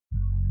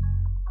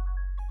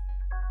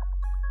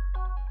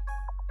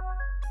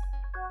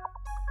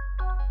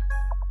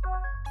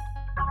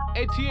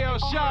ATL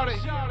Shawty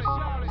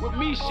with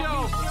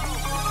Mishondia.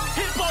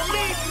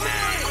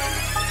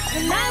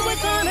 Tonight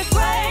we're gonna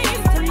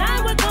crave,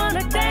 tonight we're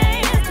gonna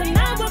dance,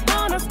 tonight we're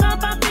gonna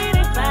stomp our feet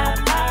and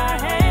clap our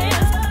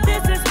hands.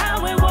 This is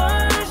how we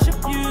worship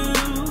you.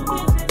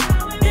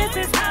 This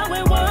is how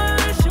we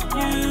worship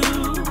you.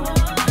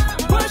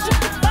 Worship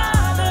the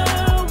Father,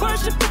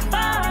 worship the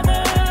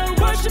Father,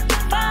 worship the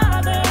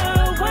Father,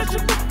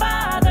 worship the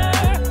Father.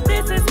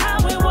 This is how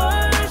we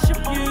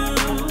worship you.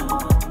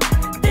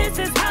 This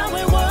is how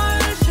we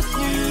worship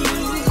you.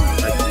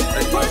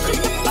 Worship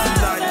the Father.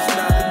 Tonight is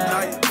not the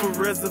night for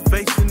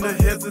reservation or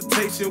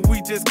hesitation.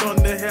 We just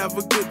gonna have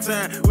a good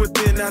time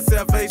within our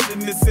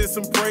salvation and send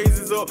some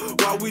praises up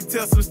while we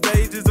tell some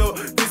stages up.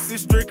 This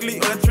is strictly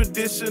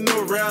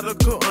untraditional,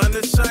 radical,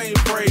 unashamed.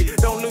 Pray.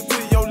 Don't look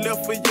to your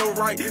left or your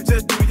right,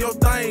 just do your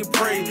thing.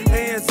 Pray.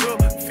 Hands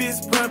up,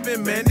 fist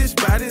pumping, man, this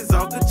body's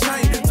off the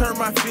chain. Turn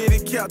my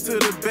fitted cap to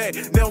the back,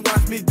 then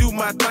watch me do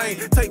my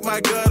thing. Take my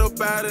gut up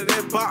out of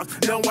that box,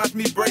 then watch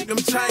me break them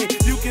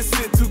chains. You can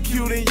sit too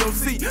cute in your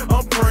seat,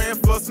 I'm praying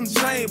for some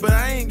change, but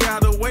I ain't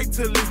gotta wait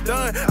till it's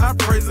done. I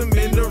praise him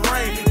in the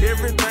rain.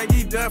 Everything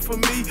he done for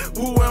me,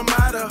 who am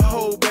I to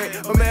hold back?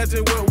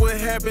 Imagine what would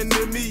happen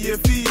to me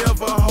if he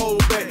ever hold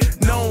back.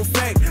 Known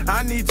fact,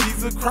 I need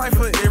Jesus Christ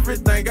for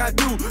everything I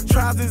do.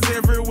 Trials is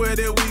everywhere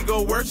that we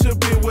go, worship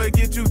it will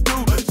get you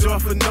through.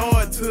 Joyful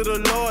noise to the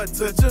Lord,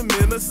 touch him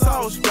in a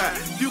soft spot.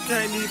 You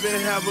can't even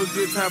have a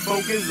good time,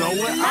 focus on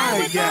what I got. Tonight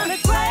we're gonna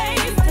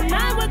crave,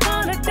 tonight we're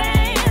gonna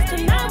dance,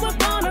 tonight we're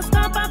gonna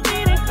stomp our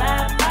feet and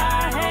clap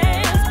our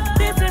hands.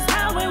 This is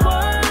how we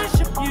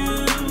worship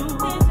you.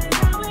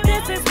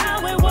 This is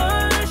how we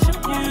worship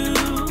you.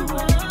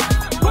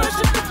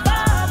 Worship the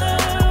Father,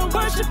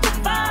 worship the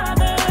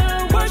Father,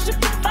 worship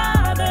the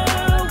Father,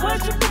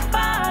 worship the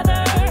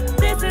Father.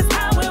 This is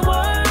how we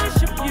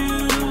worship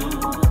you.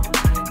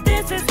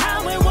 This is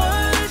how we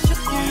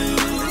worship you.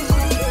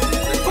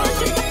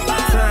 Worship the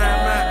Father.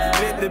 Time out,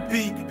 let the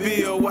beat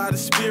build while the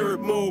spirit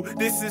move.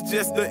 This is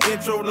just the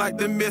intro like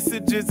the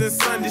messages in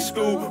Sunday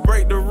school.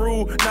 Break the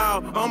rule,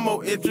 now I'm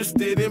more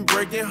interested in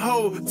breaking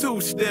whole.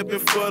 Two-stepping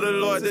for the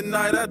Lord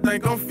tonight, I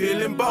think I'm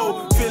feeling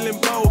bold. Feeling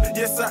bold,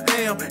 yes I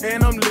am,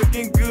 and I'm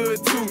looking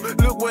good too.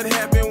 Look what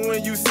happened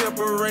when you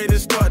separate and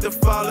start to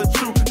follow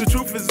truth. The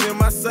truth is in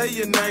my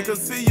saying name,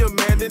 cause see a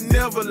man that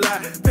never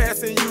lie.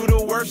 Passing you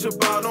the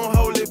worship out, don't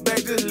hold it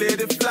back, just let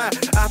it fly.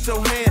 Out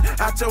your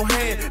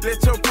hand,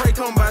 let your prayer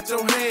come out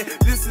your hand.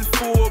 This is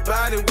full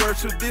body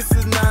worship, this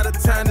is not a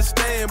time to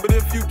stand. But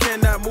if you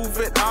cannot move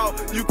it out,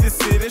 you can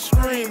sit and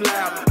scream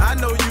loud. I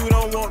know you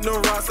don't want no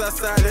rocks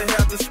outside to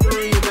have to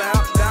scream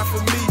loud. Not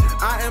for me,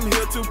 I am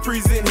here to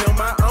present him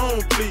my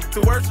own plea.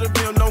 To worship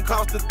him don't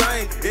cost a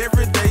thing,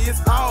 every day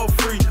it's all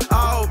free.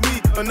 All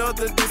me,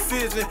 another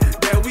decision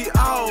that we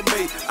all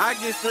make. I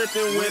get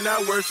strengthened when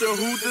I worship,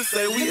 who to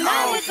say we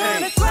all Tonight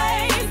can't. we're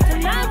gonna crave,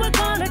 tonight we're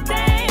gonna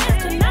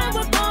dance, tonight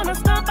we're gonna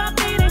stomp our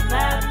feet and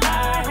clap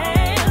our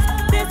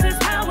hands. This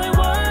is how we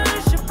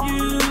worship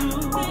you.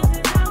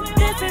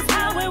 This is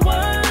how we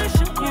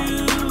worship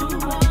you.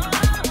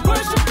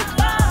 Worship the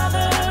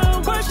Father,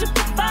 worship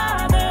the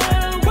Father,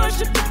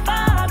 worship the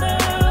Father,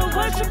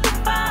 worship the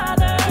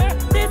Father.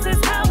 This is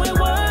how we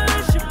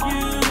worship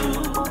you.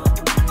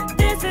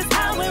 This is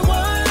how we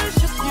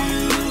worship you.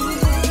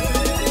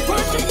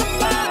 Worship the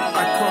Father.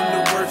 I come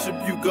to worship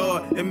you, God,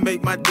 and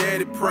make my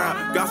daddy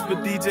proud. Gospel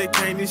DJ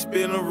can't even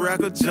spin a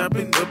record,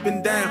 jumping up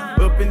and down,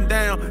 up and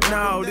down.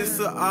 No, this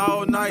a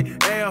all-night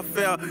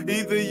affair.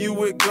 Either you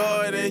with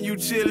God and you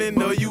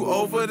chillin', or you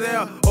over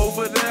there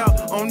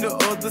on the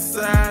other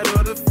side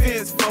of the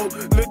fence, folk.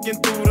 Looking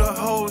through the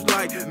holes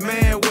like,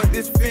 man, what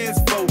this fence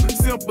for?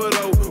 Simple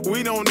though,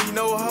 we don't need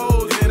no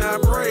hoes in our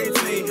praise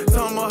team.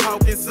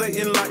 Tomahawk is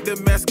Satan like the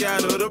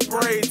mascot of the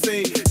praise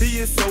team. He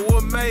is so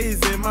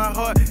amazing, my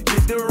heart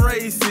get the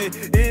racing.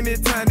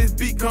 Anytime this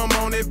beat come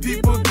on and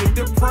people get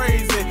the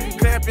praising,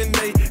 clapping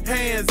they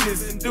hands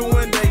and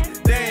doing they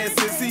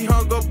dances. He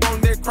hung up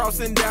on that cross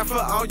and died for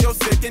all your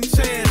second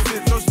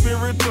chances. No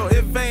spiritual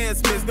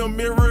advancements, no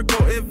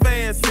miracle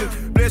advances.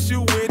 Bless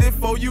you with it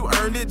for you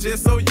earned it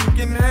just so you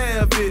can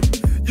have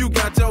it. You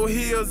got your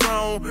heels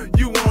on,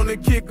 you wanna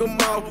kick them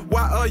off.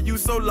 Why are you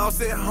so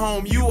lost at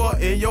home? You are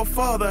in your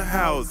father's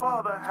house.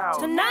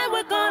 Tonight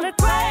we're gonna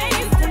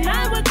crave,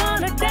 tonight we're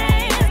gonna dance.